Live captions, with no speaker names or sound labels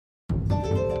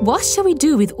What shall we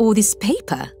do with all this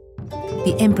paper?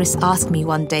 The Empress asked me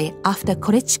one day after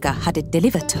Korechika had it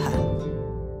delivered to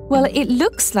her. Well, it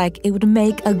looks like it would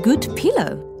make a good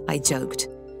pillow, I joked,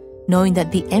 knowing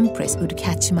that the Empress would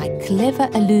catch my clever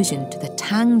allusion to the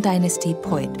Tang Dynasty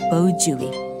poet Bo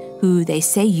Jui, who they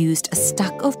say used a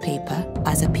stack of paper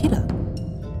as a pillow.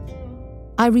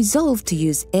 I resolved to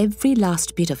use every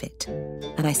last bit of it,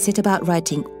 and I set about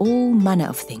writing all manner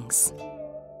of things.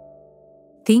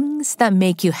 Things that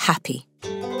make you happy.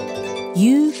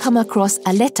 You come across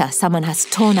a letter someone has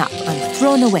torn up and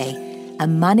thrown away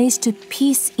and manage to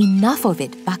piece enough of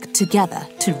it back together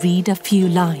to read a few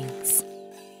lines.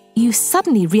 You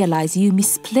suddenly realize you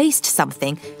misplaced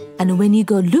something, and when you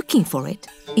go looking for it,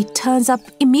 it turns up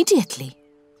immediately.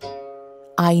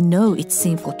 I know it's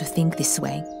sinful to think this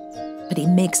way, but it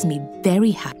makes me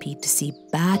very happy to see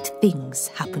bad things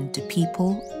happen to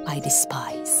people I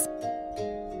despise.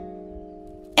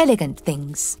 Elegant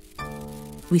things.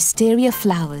 Wisteria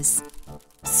flowers,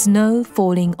 snow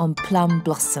falling on plum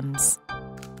blossoms,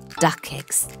 duck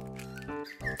eggs.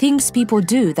 Things people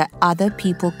do that other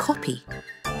people copy.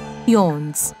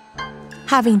 Yawns,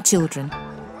 having children.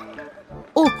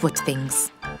 Awkward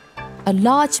things. A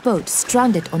large boat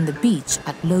stranded on the beach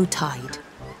at low tide.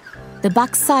 The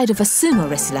backside of a sumo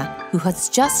wrestler who has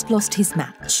just lost his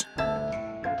match.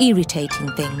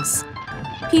 Irritating things.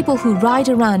 People who ride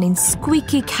around in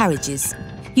squeaky carriages.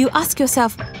 You ask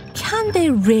yourself, can they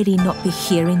really not be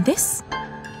hearing this?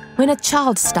 When a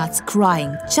child starts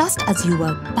crying just as you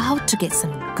were about to get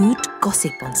some good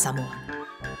gossip on someone.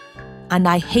 And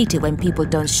I hate it when people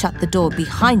don't shut the door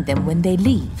behind them when they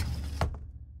leave.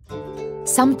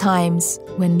 Sometimes,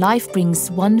 when life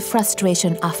brings one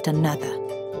frustration after another,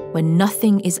 when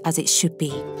nothing is as it should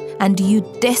be, and you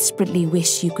desperately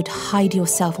wish you could hide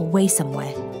yourself away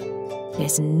somewhere,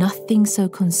 there's nothing so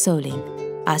consoling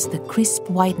as the crisp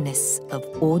whiteness of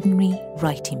ordinary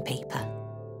writing paper.